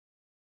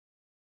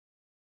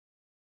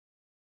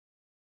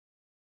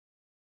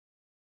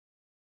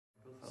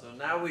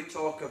now we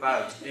talk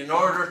about, in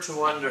order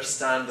to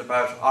understand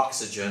about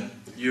oxygen,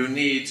 you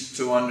need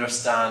to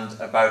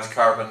understand about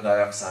carbon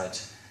dioxide.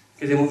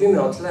 Kiedy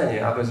mówimy o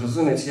tlenie, aby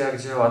zrozumieć,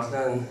 jak działa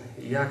tlen,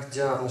 jak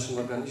działa w naszym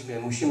organizmie,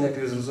 musimy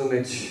najpierw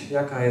zrozumieć,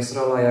 jaka jest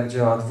rola, jak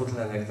działa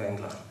dwutlenek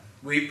węgla.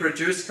 We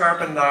produce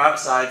carbon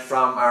dioxide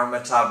from our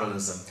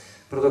metabolism.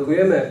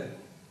 Produkujemy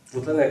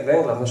dwutlenek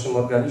węgla w naszym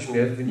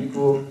organizmie w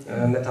wyniku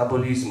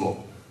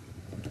metabolizmu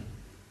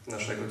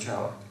naszego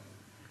ciała.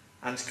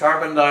 And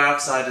carbon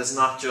dioxide is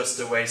not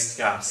just a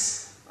waste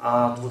gas.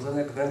 A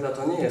dwutlenek węgla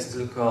to nie jest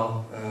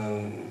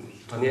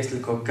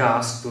tylko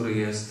gaz, który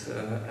jest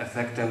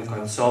efektem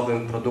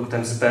końcowym,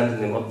 produktem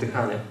zbędnym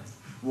oddychania.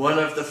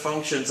 One of the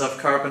functions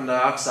of carbon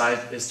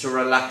dioxide is to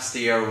relax the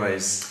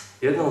airways.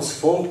 Jedną z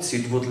funkcji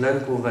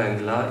dwutlenku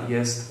węgla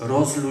jest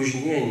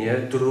rozluźnienie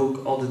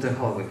dróg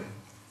oddechowych.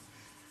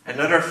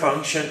 Another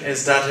function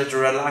is that it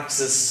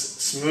relaxes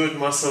smooth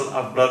muscle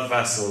of blood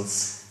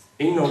vessels.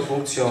 Inną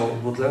funkcją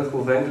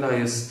dwutlenku węgla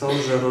jest to,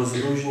 że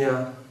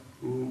rozluźnia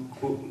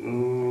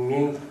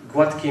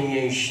gładkie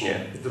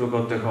mięśnie dróg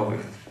oddechowych.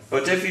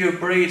 But if you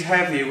breathe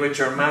heavy with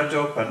your mouth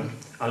open,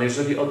 ale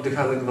jeżeli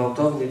oddychamy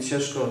gwałtownie,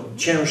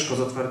 ciężko z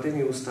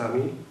otwartymi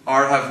ustami,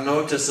 or have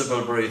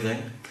noticeable breathing,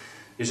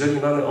 jeżeli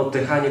mamy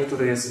oddychanie,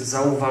 które jest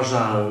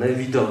zauważalne,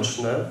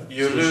 widoczne,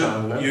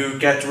 słyszalne, you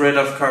get rid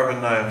of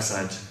carbon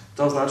dioxide.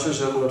 To znaczy,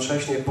 że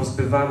równocześnie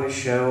pozbywamy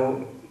się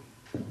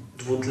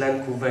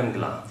dwutlenku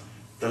węgla.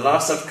 The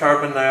loss of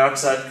carbon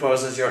dioxide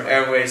causes your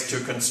airways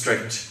to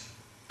constrict.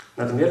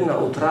 Nadmierna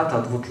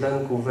utrata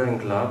dwutlenku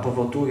węgla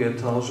powoduje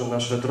to, że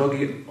nasze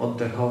drogi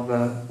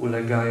oddechowe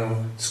ulegają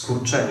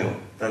skurczeniu.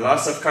 The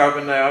loss of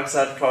carbon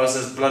dioxide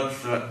causes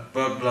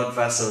blood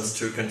vessels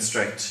to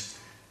constrict.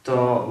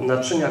 To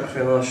naczynia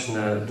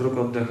krwionośne dróg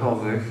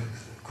oddechowych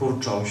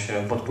kurczą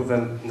się pod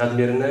wpływem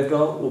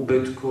nadmiernego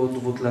ubytku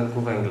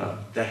dwutlenku węgla.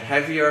 The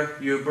heavier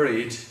you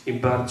breathe, im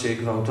bardziej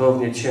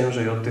gwałtownie,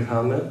 ciężej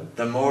oddychamy,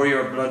 the more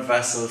your blood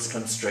vessels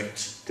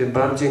constrict. Tym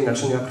bardziej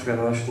naczynia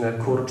krwionośne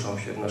kurczą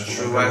się w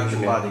naszym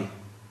organizmie.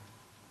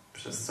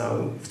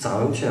 W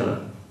całym ciele.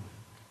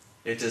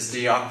 It is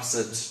the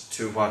opposite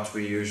to what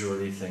we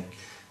usually think.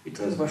 I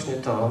to jest właśnie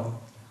to,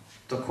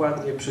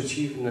 dokładnie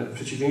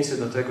przeciwieństwo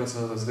do tego,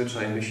 co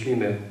zazwyczaj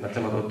myślimy na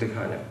temat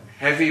oddychania.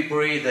 Heavy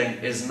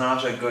breathing is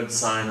not a good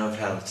sign of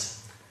health.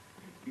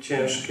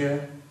 Ciężkie,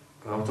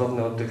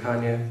 gwałtowne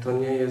oddychanie to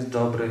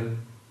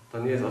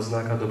nie jest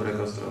oznaka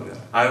dobrego zdrowia.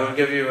 I will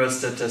give you a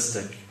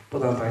statistic.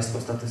 Podam Państwu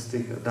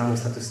dane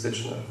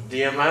statystyczne.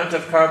 The amount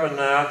of carbon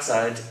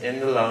dioxide in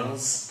the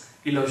lungs,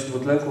 ilość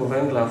dwutlenku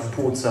węgla w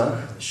płucach,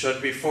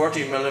 should be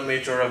 40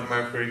 mm of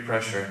mercury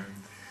pressure.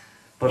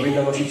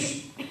 Powinno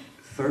nosić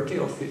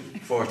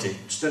 40.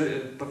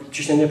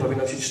 Ciśnienie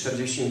powinno nosić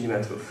 40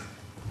 mm.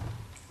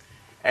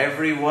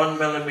 Every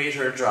 1 mm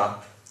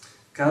drop.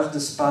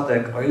 Każdy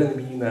spadek o 1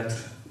 mm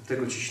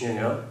tego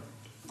ciśnienia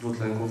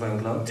dwutlenku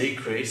węgla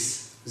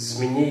decrease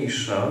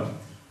zmniejsza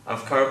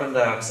of carbon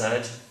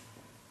dioxide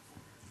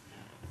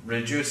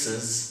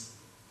reduces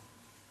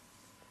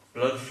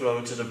blood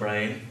flow to the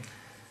brain.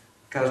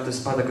 Każdy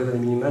spadek o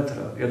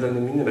 1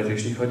 mm,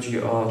 jeśli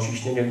chodzi o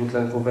ciśnienie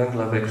dwutlenku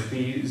węgla we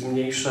krwi,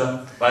 zmniejsza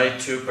by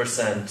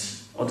 2%.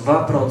 O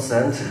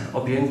 2%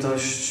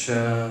 objętość,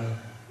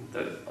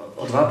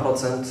 o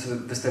 2%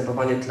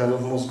 występowanie tlenu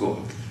w mózgu.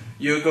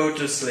 You go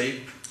to sleep.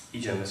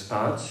 Idziemy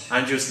spać.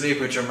 And you sleep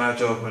with your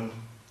mouth open.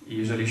 I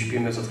jeżeli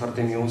śpimy z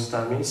otwartymi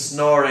ustami.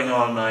 Snoring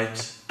all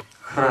night.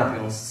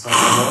 Chrapiąc całą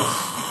noc.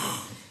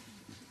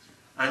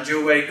 And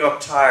you wake up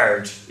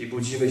tired. I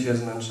budzimy się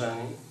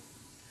zmęczeni.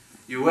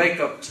 You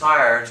wake up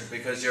tired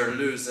because you're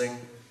losing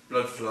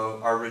blood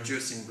flow or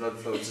reducing blood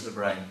flow to the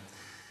brain.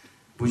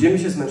 Budzimy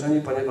się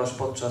zmęczeni, ponieważ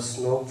podczas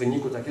snu, w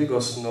wyniku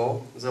takiego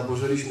snu,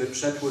 zaburzyliśmy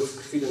przepływ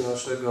krwi do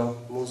naszego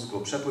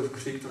mózgu. Przepływ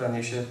krwi, która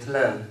niesie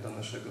tlen do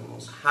naszego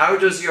mózgu. How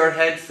does your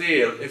head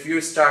feel if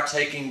you start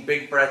taking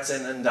big breaths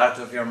in and out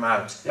of your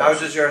mouth? How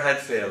does your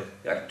head feel?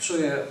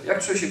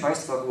 Jak czuje się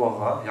Państwa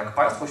głowa?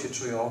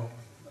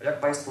 Jak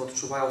Państwo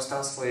odczuwają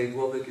stan swojej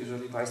głowy,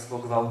 jeżeli Państwo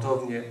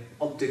gwałtownie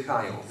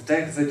oddychają?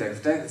 Wdech,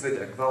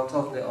 wydech,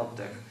 gwałtowny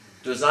oddech.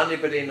 Does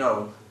anybody know?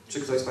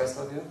 Czy ktoś z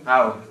Państwa wie?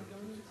 How?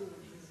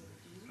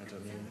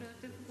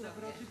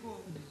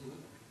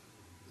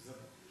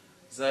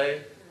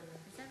 Say?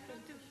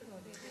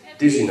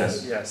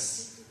 Dizziness.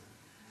 Yes.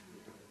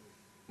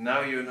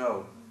 Now you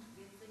know.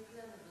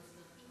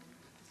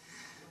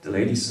 The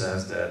lady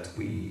says that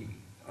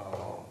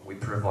we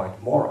provide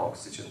more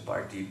oxygen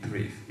by deep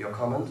breath. Your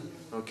comment?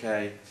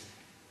 Okay.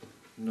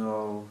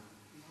 No.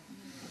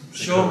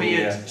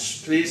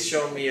 Please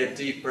show me a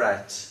deep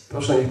breath.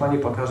 Proszę, niech Pani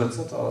pokaże,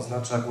 co to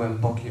oznacza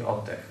głęboki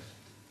oddech.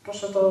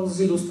 Proszę to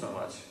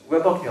zilustrować.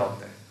 Głęboki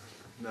oddech.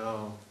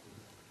 No.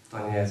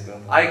 To nie jest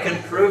głęboki. I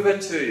can prove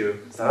it to you.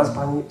 Zaraz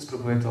Pani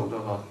spróbuje to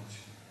udowodnić.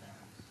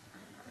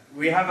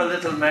 We have a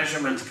little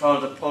measurement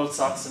called a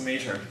pulse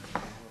oximeter.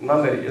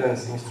 Mamy jeden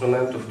z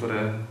instrumentów,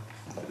 który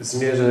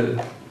zmierzy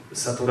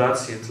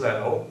saturację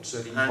tlenu,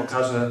 czyli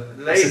pokażę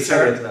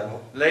nasycenie tlenu.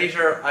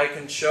 Later I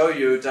can show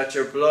you that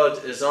your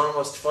blood is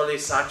almost fully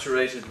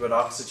saturated with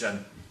oxygen.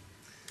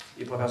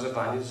 I pokażę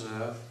Pani,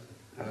 że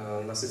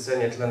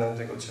nasycenie tlenem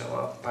tego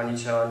ciała, Pani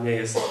ciała nie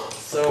jest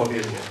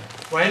odpowiednie.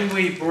 When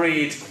we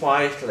breathe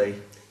quietly,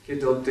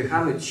 kiedy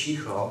oddychamy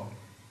cicho,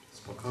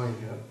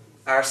 spokojnie,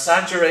 our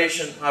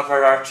saturation of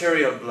our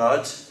arterial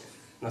blood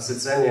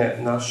nasycenie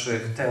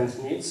naszych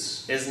tętnic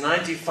is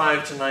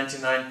 95 to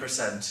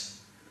 99%.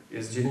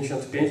 Jest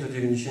 95 do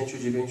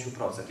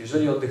 99%.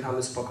 Jeżeli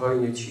oddychamy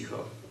spokojnie, cicho,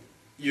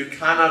 you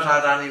cannot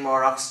add any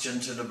more oxygen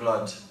to the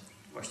blood.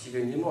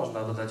 Właściwie nie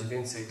można dodać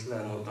więcej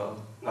tlenu do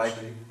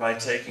by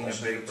taking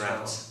a big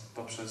breath.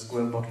 Poprzez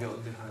głębokie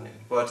oddychanie.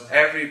 But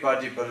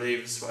everybody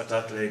believes what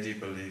that lady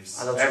believes.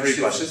 Ale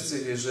oczywiście wszyscy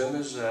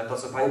wierzymy, że to,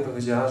 co Pani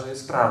powiedziała, że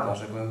jest prawdą,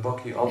 że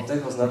głęboki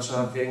oddech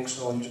oznacza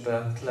większą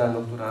liczbę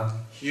tlenu, która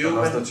do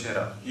nas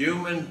dociera.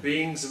 Human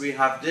beings, we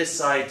have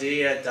this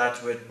idea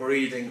that with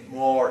breathing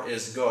more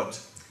is good.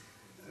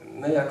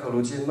 My jako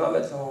ludzie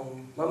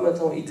mamy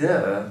tą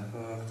ideę,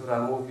 która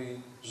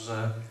mówi,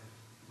 że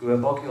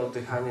głębokie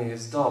oddychanie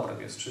jest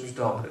dobrem, jest czymś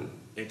dobrym.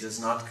 It is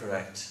not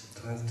correct.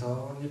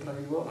 To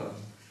nieprawidłowe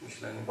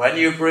myślenie. When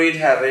you breathe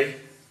heavy,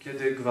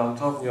 kiedy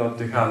gwałtownie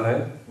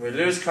oddychamy, we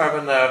lose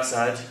carbon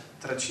dioxide,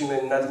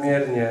 tracimy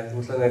nadmiernie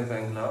dwutlenek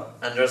węgla,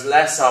 and there's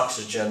less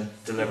oxygen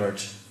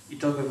delivered. I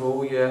to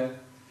wywołuje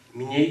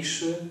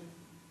mniejszy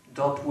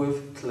dopływ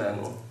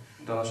tlenu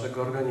do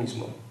naszego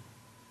organizmu.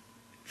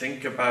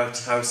 Think about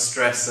how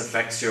stress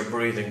affects your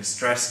breathing.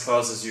 Stress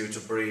causes you to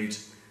breathe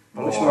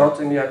more. Pomyślmy o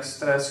tym, jak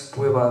stres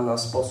wpływa na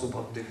sposób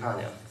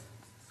oddychania.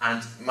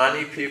 And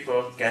many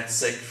people get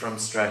sick from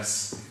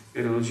stress.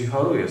 Wielu ludzi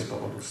choruje z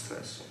powodu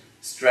stresu.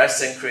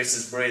 Stress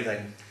increases breathing.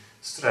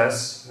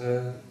 Stres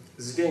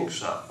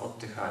zwiększa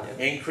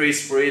oddychanie.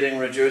 Increased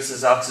breathing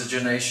reduces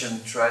oxygenation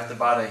throughout the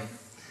body.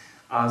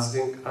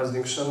 A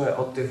zwiększone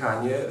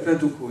oddychanie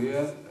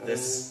redukuje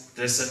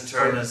This in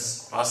turn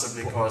is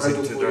possibly causing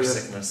to their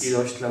sickness.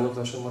 Ilość tlenu w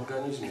naszym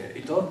organizmie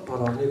i to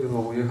ponownie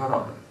wywołuje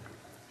choroby.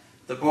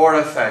 The Bohr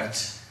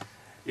effect.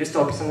 Jest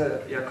to opisane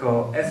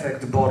jako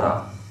efekt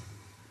Bohra.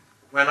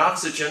 When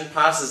oxygen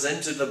passes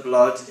into the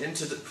blood,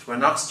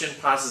 when oxygen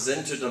passes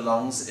into the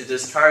lungs, it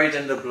is carried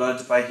in the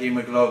blood by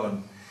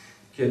hemoglobin.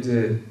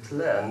 Kiedy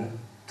tlen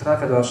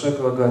trafia do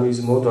naszego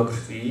organizmu, do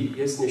krwi,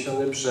 jest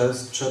niesiony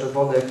przez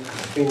czerwone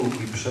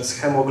krwinki, przez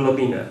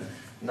hemoglobinę.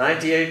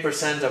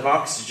 98% of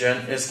oxygen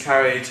is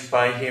carried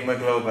by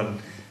hemoglobin.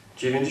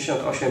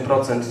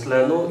 98%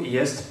 tlenu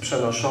jest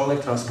przenoszonych,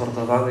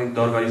 transportowanych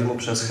do organizmu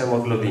przez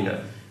hemoglobinę.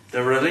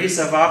 The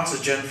release of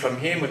oxygen from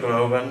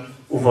hemoglobin,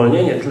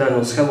 uwolnienie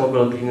tlenu z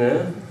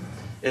hemoglobiny,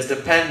 is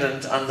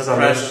dependent on the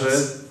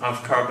presence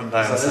of carbon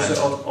dioxide.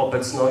 Zależy od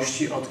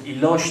obecności, od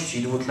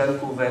ilości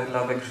dwutlenku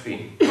węgla we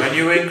krwi. When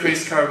you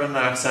increase carbon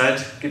dioxide,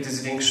 kiedy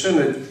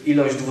zwiększymy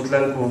ilość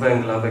dwutlenku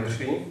węgla we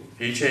krwi,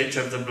 pH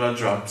of the blood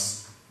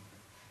drops.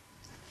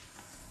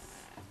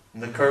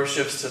 And the curve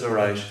shifts to the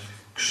right.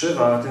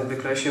 Krzywa na tym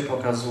wykresie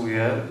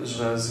pokazuje,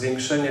 że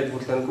zwiększenie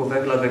dwutlenku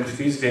węgla we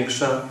krwi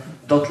zwiększa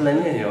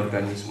dotlenienie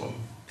organizmu.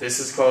 This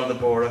is called the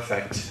Bohr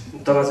effect.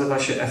 To nazywa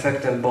się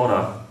efektem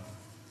Bohra.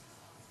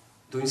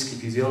 Duński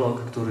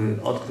fizjolog, który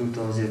odkrył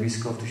to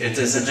zjawisko w 1904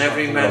 roku. It is in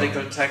every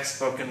medical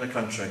textbook in the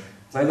country.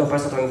 Znajdą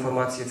Państwo tę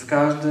informację w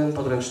każdym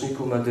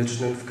podręczniku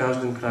medycznym, w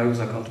każdym kraju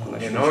zakątku na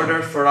świecie. In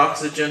order for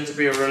oxygen to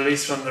be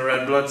released from the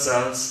red blood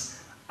cells,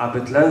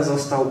 aby tlen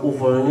został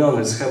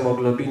uwolniony z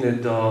hemoglobiny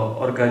do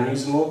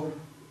organizmu,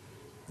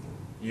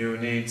 you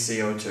need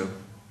CO2.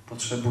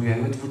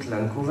 Potrzebujemy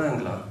dwutlenku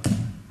węgla.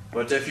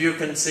 But if you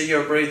can see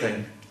your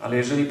breathing, ale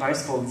jeżeli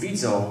Państwo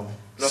widzą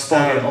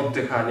swoje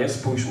oddychanie,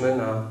 spójrzmy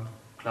na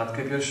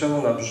klatkę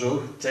piersiową, na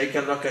brzuch. Take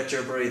a look at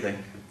your breathing.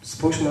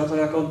 Spójrzmy na to,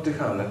 jak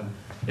oddychamy.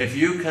 If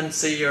you can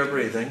see your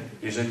breathing,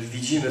 jeżeli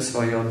widzimy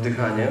swoje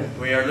oddychanie,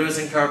 we are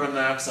losing carbon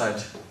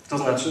dioxide. To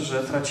znaczy,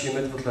 że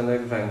tracimy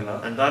dwutlenek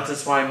węgla. And that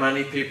is why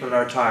many people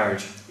are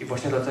tired. I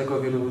właśnie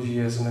dlatego wielu ludzi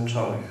jest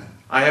zmęczonych.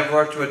 I have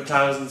worked with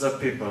thousands of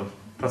people.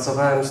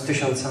 Pracowałem z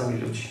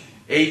tysiącami ludzi.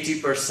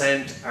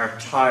 80% are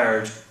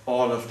tired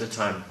all of the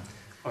time.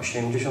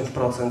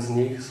 80% z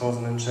nich są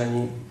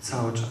zmęczeni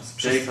cały czas,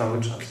 przez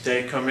cały czas.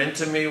 They come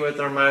into me with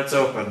their mouths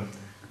open.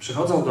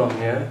 Przychodzą do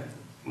mnie,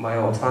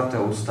 mają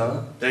otwarte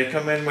usta. They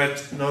come in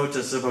with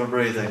noticeable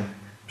breathing.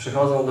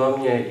 Przychodzą do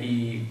mnie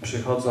i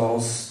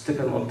przychodzą z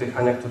typem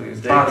oddychania, który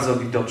jest bardzo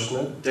widoczny.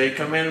 They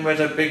come in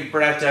with a big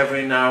breath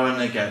every now and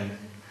again.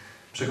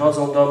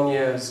 Przychodzą do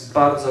mnie z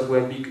bardzo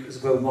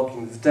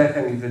głębokim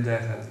wdechem i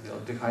wydechem, gdy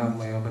oddychają w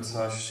mojej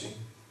obecności.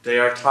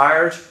 They are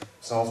tired.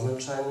 Są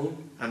zmęczeni.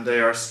 And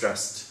they are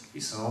stressed.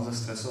 I są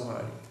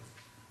zestresowani.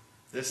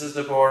 This is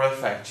the Bohr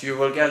effect. You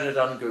will get it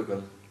on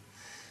Google.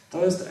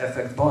 To jest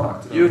efekt Bohra,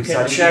 który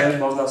opisaliśmy,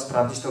 można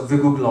sprawdzić to,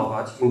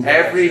 wygooglować.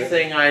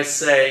 Everything I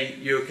say,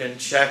 you can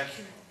check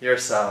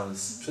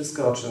yourselves.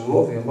 Wszystko, o czym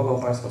mówię,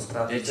 mogą Państwo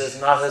sprawdzić. It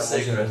is not a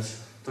secret.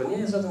 To nie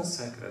jest żaden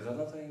sekret,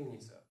 żadna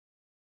tajemnica.